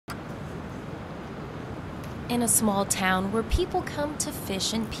in a small town where people come to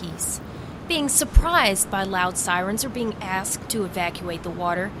fish in peace. Being surprised by loud sirens or being asked to evacuate the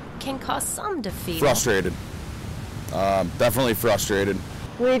water can cause some to feel frustrated. Definitely frustrated.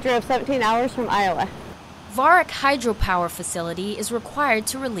 We drove 17 hours from Iowa. Varick Hydropower Facility is required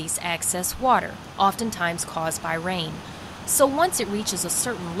to release excess water, oftentimes caused by rain. So once it reaches a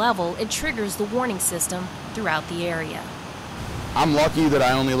certain level, it triggers the warning system throughout the area. I'm lucky that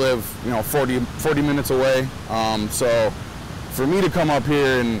I only live, 40 minutes away. So for me to come up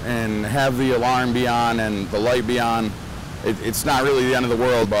here and have the alarm be on and the light be on, it's not really the end of the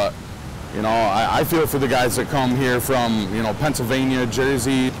world, but I feel for the guys that come here from, Pennsylvania,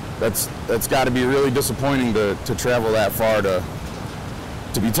 Jersey. That's got to be really disappointing to travel that far to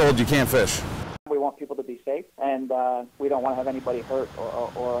be told you can't fish. We want people to be safe, and we don't want to have anybody hurt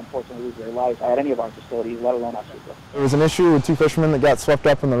or unfortunately lose their lives at any of our facilities, let alone Oswego. There was an issue with two fishermen that got swept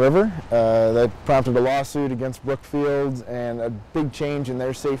up in the river. That prompted a lawsuit against Brookfield and a big change in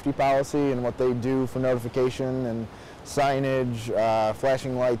their safety policy and what they do for notification and signage,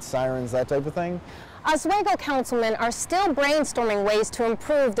 flashing lights, sirens, that type of thing. Oswego councilmen are still brainstorming ways to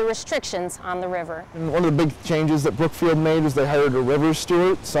improve the restrictions on the river. And one of the big changes that Brookfield made was they hired a river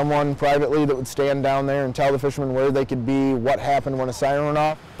steward, someone privately that would stand down there and tell the fishermen where they could be, what happened when a siren went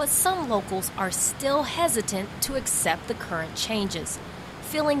off. But some locals are still hesitant to accept the current changes,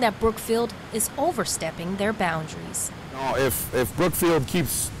 feeling that Brookfield is overstepping their boundaries. If Brookfield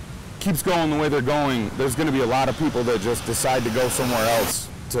keeps going the way they're going, there's going to be a lot of people that just decide to go somewhere else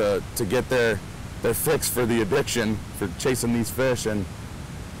to get their fix for the addiction, for chasing these fish. And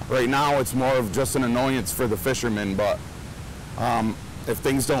right now it's more of just an annoyance for the fishermen, but if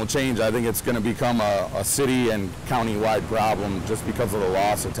things don't change, I think it's going to become a city and county-wide problem just because of the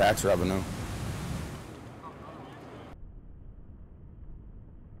loss of tax revenue.